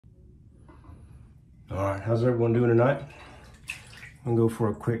All right, how's everyone doing tonight? I'm gonna go for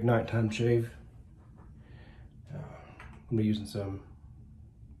a quick nighttime shave. I'm gonna be using some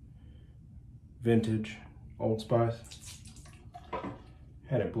vintage Old Spice.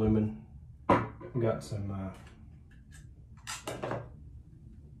 Had it blooming. Got some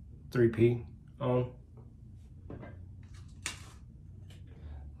 3P on.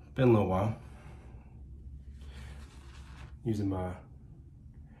 Been a little while. Using my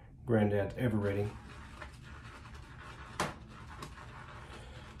granddad's ever ready.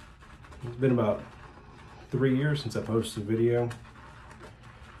 It's been about 3 years since I posted a video.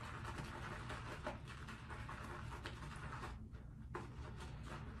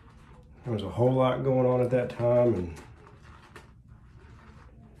 There was a whole lot going on at that time, and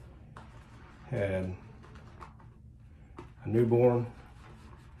had a newborn,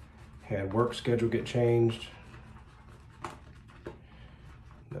 had work schedule get changed,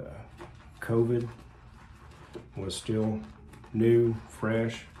 the COVID was still new,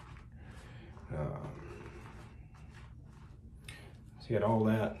 fresh. So you had all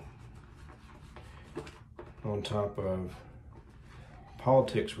that on top of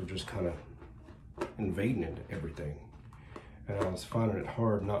politics were just kind of invading into everything. And I was finding it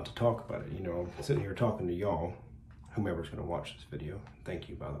hard not to talk about it. You know, I'm sitting here talking to y'all, whomever's gonna watch this video. Thank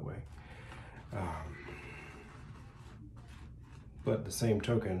you, by the way. But at the same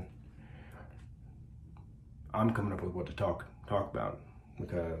token, I'm coming up with what to talk about,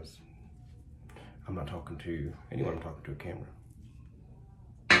 because I'm not talking to anyone, I'm talking to a camera.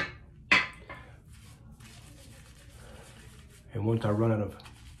 And once I run out of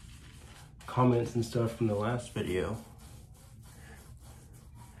comments and stuff from the last video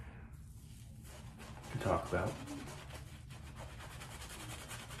to talk about,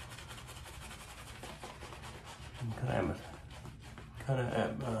 I'm kind of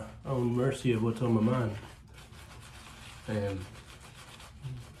at my own mercy of what's on my mind. And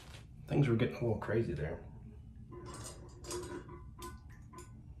things were getting a little crazy there.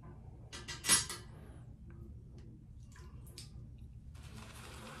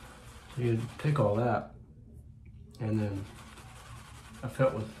 So you take all that, and then I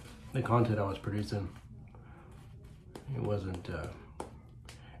felt with the content I was producing, it wasn't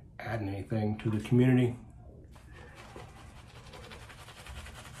adding anything to the community.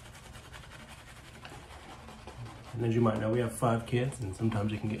 And as you might know, we have 5 kids, and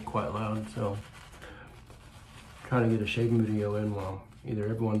sometimes it can get quite loud, so trying to get a shaving video in while either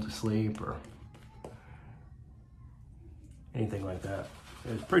everyone's asleep or anything like that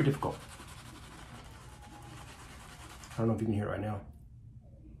is pretty difficult. I don't know if you can hear it right now.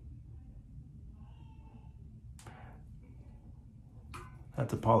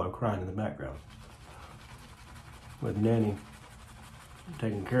 That's Apollo crying in the background, with Nanny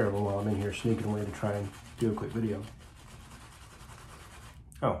taking care of him while I'm in here sneaking away to try and do a quick video.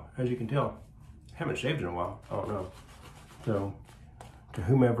 Oh, as you can tell, I haven't shaved in a while. I don't know. So, to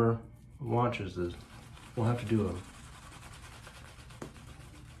whomever watches this, we'll have to do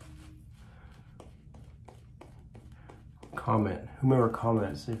a comment. Whomever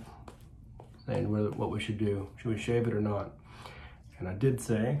comments saying what we should do. Should we shave it or not? And I did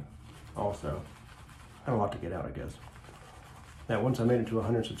say, also, I had a lot to get out, I guess, that once I made it to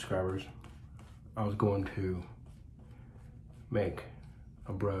 100 subscribers, I was going to make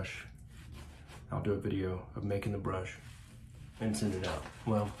a brush. I'll do a video of making the brush and send it out.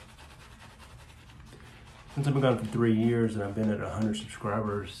 Well, since I've been gone for 3 years and I've been at 100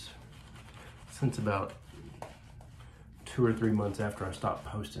 subscribers since about 2 or 3 months after I stopped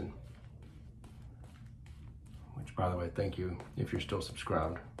posting, which, by the way, thank you if you're still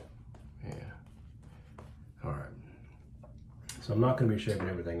subscribed. Yeah. All right. So I'm not going to be shaving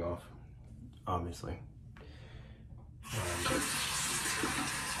everything off, obviously.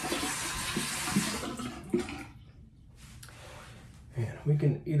 And we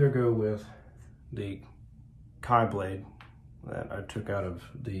can either go with the Kai blade that I took out of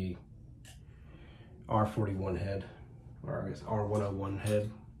the R41 head, or I guess R101 head,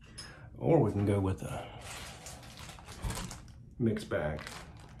 or we can go with a mixed bag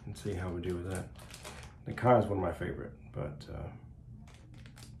and see how we do with that. The Kai is one of my favorite, but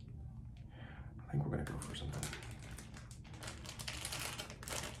I think we're gonna go for something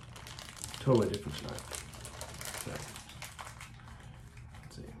totally different tonight. So,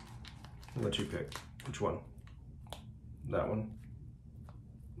 let's see. I'll let you pick. Which one? That one?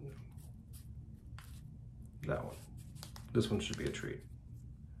 That one. This one should be a treat.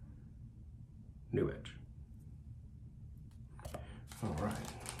 New edge. All right.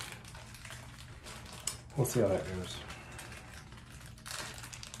 We'll see how that goes.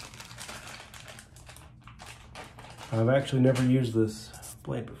 I've actually never used this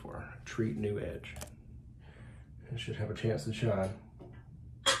blade before. Treet New Edge. It should have a chance to shine.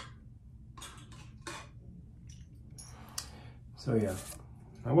 So yeah,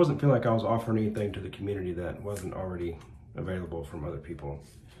 I wasn't feeling like I was offering anything to the community that wasn't already available from other people.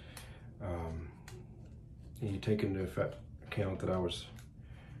 You take into account that I was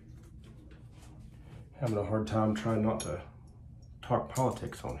having a hard time trying not to talk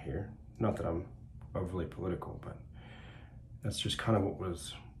politics on here. Not that I'm overly political, but that's just kind of what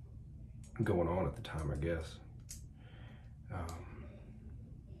was going on at the time, I guess.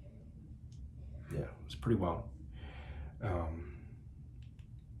 Yeah, it's pretty wild.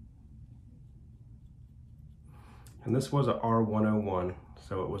 And this was a R101,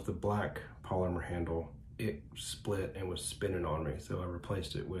 so it was the black polymer handle. It split and was spinning on me, so I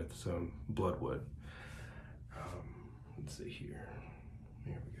replaced it with some bloodwood. Let's see here.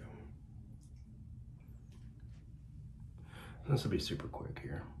 Here we go. This will be super quick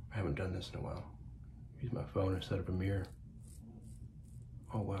here. I haven't done this in a while. Use my phone instead of a mirror.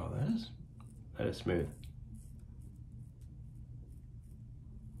 Oh wow, that is smooth.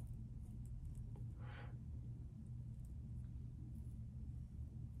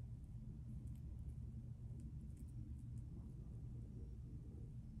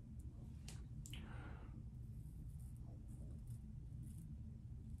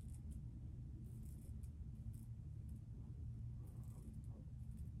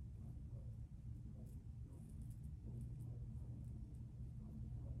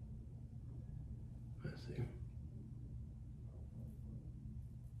 Let's see.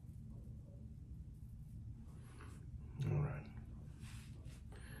 All right.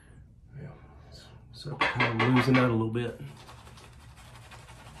 Yeah. So kind of losing out a little bit.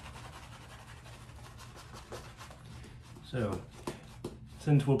 So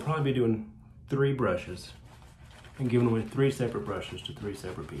since we'll probably be doing 3 brushes and giving away 3 separate brushes to 3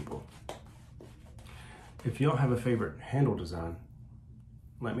 separate people, if y'all have a favorite handle design,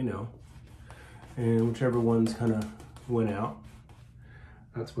 let me know. And whichever ones kind of went out,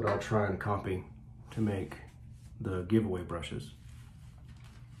 that's what I'll try and copy to make the giveaway brushes.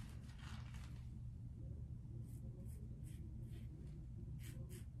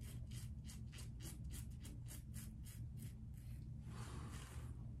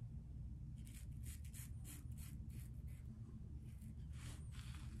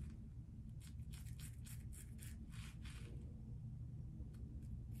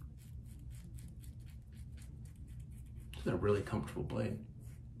 It's a really comfortable blade.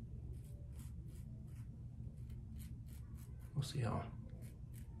 We'll see how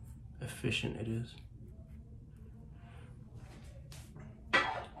efficient it is.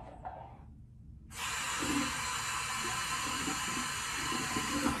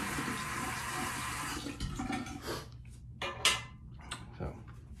 So,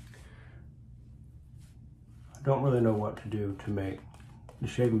 I don't really know what to do to make the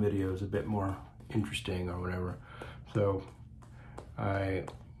shaving videos a bit more interesting or whatever. So I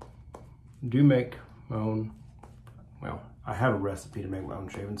do make my own, well, I have a recipe to make my own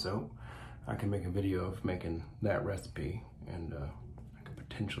shaving soap. I can make a video of making that recipe, and I could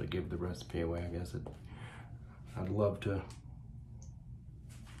potentially give the recipe away. I guess I'd love to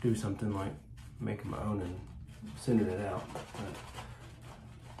do something like making my own and sending it out,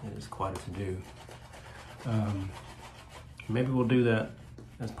 but it is quite a to-do. Maybe we'll do that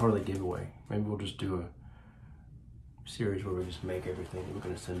as part of the giveaway. Maybe we'll just do a series where we just make everything that we're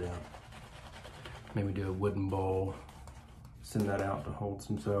going to send out. Maybe do a wooden bowl, send that out to hold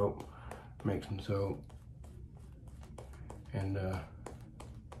some soap, make some soap, and a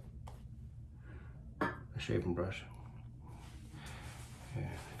shaving brush.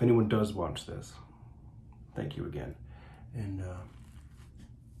 If anyone does watch this, thank you again, and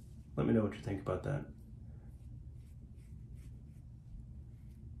let me know what you think about that.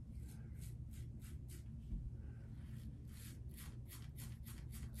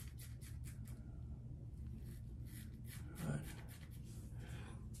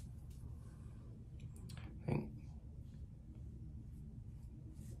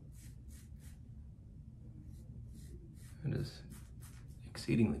 It is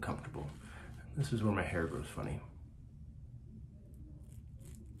exceedingly comfortable. This is where my hair grows funny.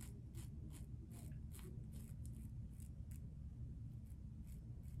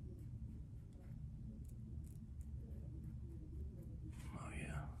 Oh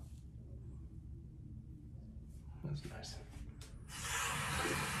yeah. That's nice.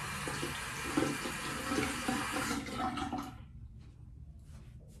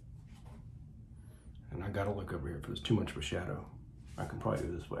 And I gotta look over here if there's too much of a shadow. I can probably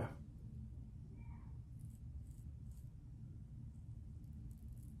do this way.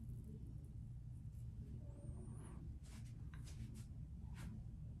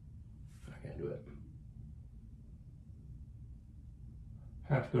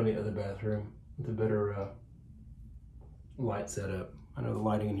 I have to go to the other bathroom with a better light setup. I know the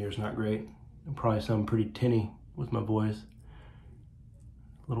lighting in here is not great. It'll probably sound pretty tinny with my voice.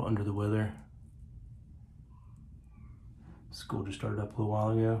 A little under the weather. School just started up a little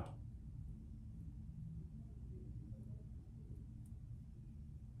while ago.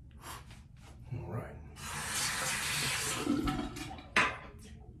 All right.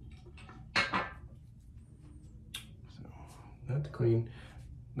 So that's clean.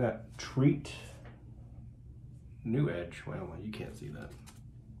 That Treet New Edge. Well, you can't see that.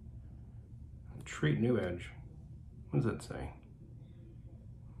 Treet New Edge. What does that say?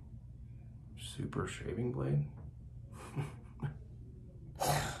 Super shaving blade.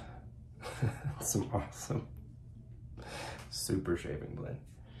 Some awesome super shaving blade.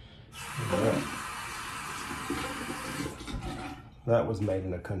 Right. That was made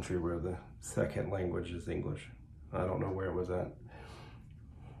in a country where the second language is English. I don't know where it was at.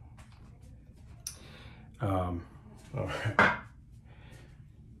 All right.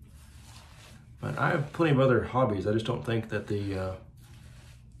 But I have plenty of other hobbies. I just don't think that the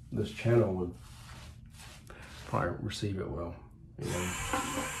this channel would probably receive it well. You know?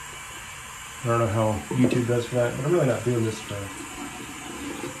 I don't know how YouTube does for that, but I'm really not doing this for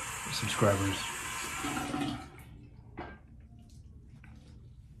subscribers.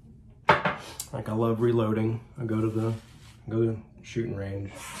 Like, I love reloading. I go to the shooting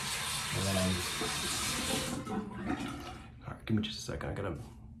range. All right, give me just a second. I gotta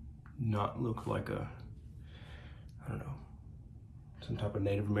not look like a, I don't know, some type of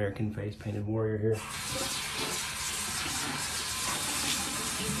Native American face painted warrior here.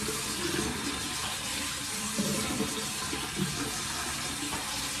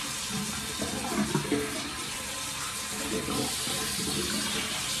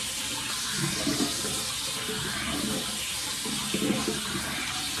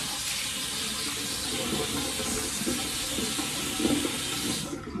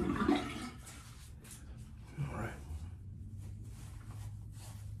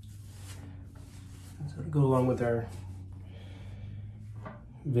 So to go along with our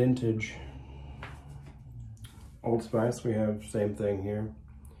vintage Old Spice, we have same thing here,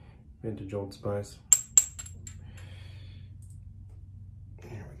 vintage Old Spice.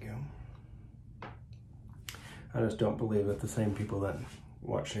 Here we go. I just don't believe that the same people that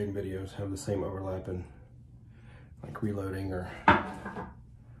watch shaving videos have the same overlap in like reloading or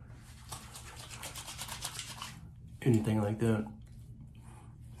anything like that.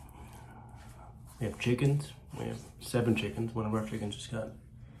 We have chickens. We have 7 chickens. One of our chickens just got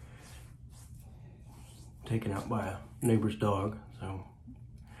taken out by a neighbor's dog, so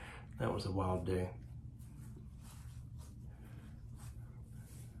that was a wild day.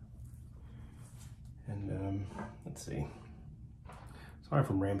 And let's see. Sorry if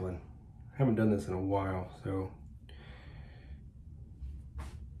I'm rambling. I haven't done this in a while, so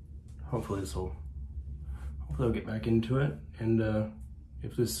hopefully I'll get back into it. And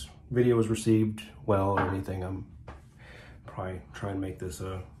if this video was received well or anything, I'm probably trying to make this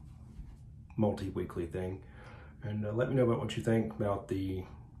a multi-weekly thing. And let me know about what you think about the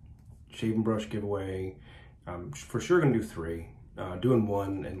shaving brush giveaway. I'm for sure gonna do 3. Doing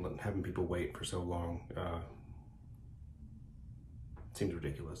 1 and having people wait for so long seems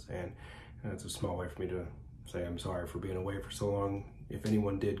ridiculous, and it's a small way for me to say I'm sorry for being away for so long. If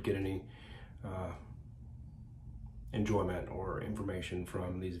anyone did get any enjoyment or information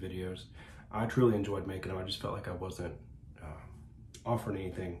from these videos, I truly enjoyed making them. I just felt like I wasn't offering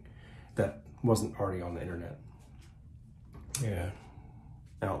anything that wasn't already on the internet. Yeah,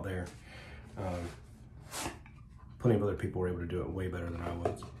 out there. Plenty of other people were able to do it way better than I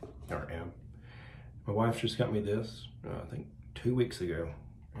was, or am. My wife just got me this, I think 2 weeks ago,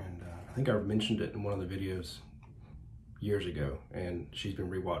 and I think I mentioned it in one of the videos years ago, and she's been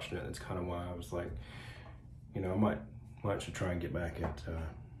rewatching it. That's kind of why I was like, you know, I might should try and get back at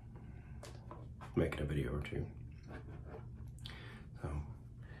making a video or 2. So,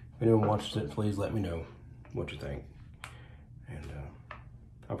 if anyone watches it, please let me know what you think. And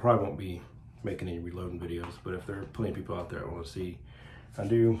I probably won't be making any reloading videos, but if there are plenty of people out there that want to see, I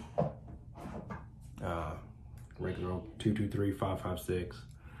do regular old 223, 556,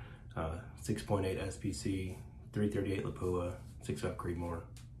 6.8 SPC, 338 Lapua, 6F Creedmoor.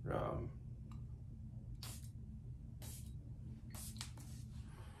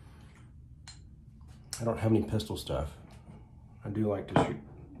 I don't have any pistol stuff. I do like to shoot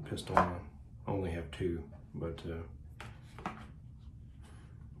pistol. I only have 2, but oh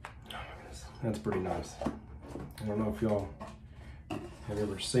my goodness, that's pretty nice. I don't know if y'all have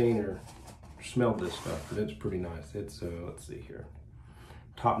ever seen or smelled this stuff, but it's pretty nice. It's let's see here.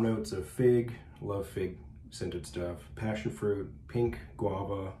 Top notes of fig, love fig scented stuff, passion fruit, pink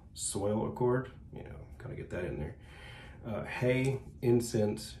guava, soil accord, you know, gotta get that in there. Hay,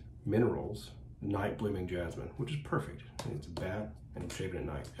 incense, minerals, night blooming jasmine, which is perfect. It's a bath and I'm shaving at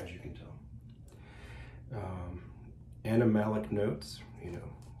night, as you can tell. Animalic notes, you know,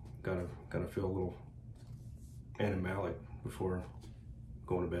 gotta feel a little animalic before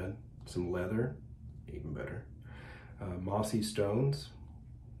going to bed. Some leather, even better. Mossy stones.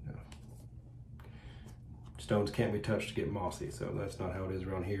 Stones can't be touched to get mossy, so that's not how it is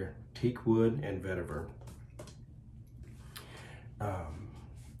around here. Teak wood and vetiver.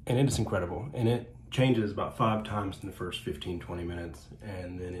 And it is incredible. And it changes about 5 times in the first 15-20 minutes,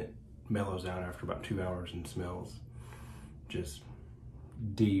 and then it mellows out after about 2 hours and smells just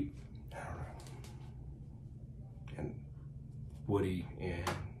deep, I don't know, and woody, and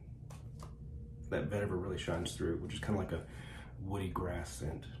that vetiver really shines through, which is kind of like a woody grass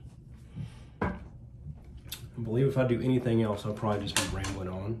scent. I believe if I do anything else, I'll probably just be rambling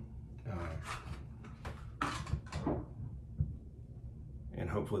on. And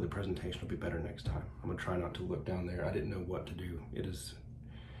hopefully the presentation will be better next time. I'm gonna try not to look down there. I didn't know what to do. It is,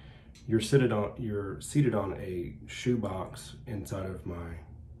 you're seated on a shoebox inside of my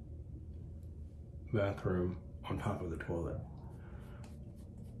bathroom on top of the toilet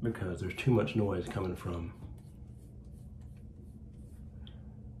because there's too much noise coming from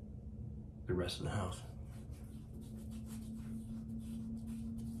the rest of the house.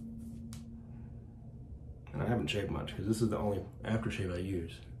 And I haven't shaved much because this is the only aftershave I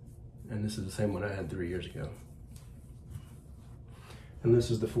use. And this is the same one I had 3 years ago. And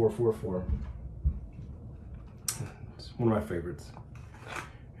this is the 444. It's one of my favorites.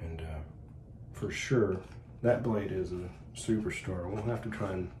 And for sure, that blade is a superstar. We'll have to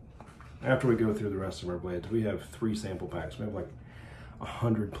try and, after we go through the rest of our blades, we have 3 sample packs. We have like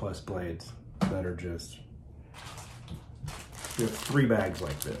 100+ blades that are just, we have 3 bags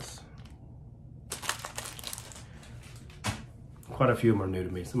like this. Quite a few of them are new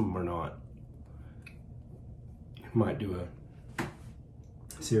to me, some of them are not. Might do a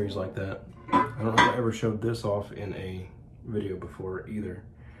series like that. I don't know if I ever showed this off in a video before either.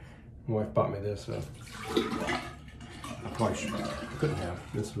 My wife bought me this, so I probably couldn't have.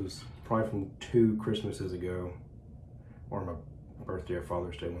 This was probably from 2 Christmases ago, or my birthday or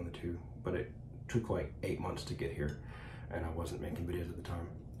Father's Day, one of the 2. But it took like 8 months to get here, and I wasn't making videos at the time.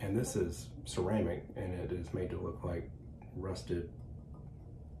 And this is ceramic, and it is made to look like rusted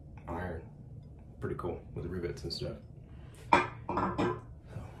iron. Pretty cool with the rivets and stuff. So,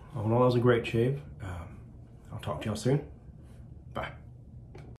 all in all, that was a great shave. I'll talk to y'all soon.